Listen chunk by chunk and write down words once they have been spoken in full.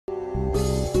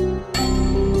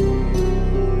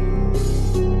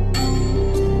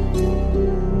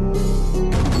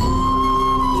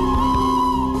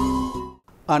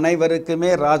அனைவருக்குமே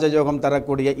ராஜயோகம்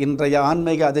தரக்கூடிய இன்றைய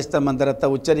ஆன்மீக அதிர்ஷ்ட மந்திரத்தை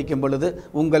உச்சரிக்கும் பொழுது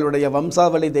உங்களுடைய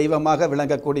வம்சாவளி தெய்வமாக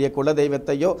விளங்கக்கூடிய குல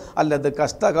தெய்வத்தையோ அல்லது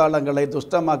கஷ்டகாலங்களை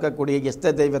துஷ்டமாக்கக்கூடிய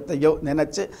இஷ்ட தெய்வத்தையோ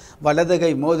நினைச்சு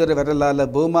வலதுகை மோதிர விரலால்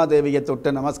பூமாதேவியை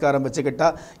தொட்டு நமஸ்காரம் வச்சுக்கிட்டா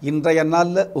இன்றைய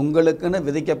நாளில் உங்களுக்குன்னு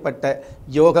விதிக்கப்பட்ட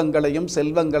யோகங்களையும்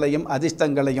செல்வங்களையும்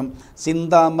அதிர்ஷ்டங்களையும்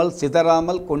சிந்தாமல்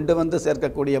சிதறாமல் கொண்டு வந்து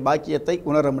சேர்க்கக்கூடிய பாக்கியத்தை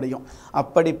உணர முடியும்.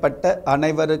 அப்படிப்பட்ட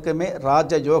அனைவருக்குமே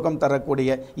ராஜயோகம்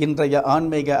தரக்கூடிய இன்றைய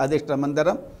ஆன்மீக அதிர்ஷ்ட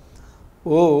மந்திரம்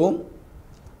ஓம்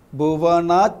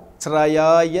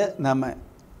புவனாச்ரயாய நம.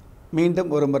 மீண்டும்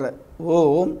ஒரு முறை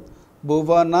ஓம்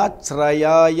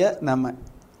புவனாச்ரயாய நம.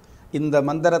 இந்த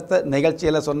மந்திரத்தை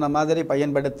நிகழ்ச்சியில் சொன்ன மாதிரி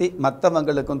பயன்படுத்தி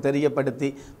மற்றவங்களுக்கும் தெரியப்படுத்தி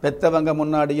பெற்றவங்க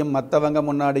முன்னாடியும் மற்றவங்க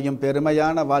முன்னாடியும்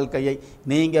பெருமையான வாழ்க்கையை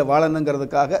நீங்கள்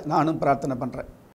வாழணுங்கிறதுக்காக நானும் பிரார்த்தனை பண்ணுறேன்.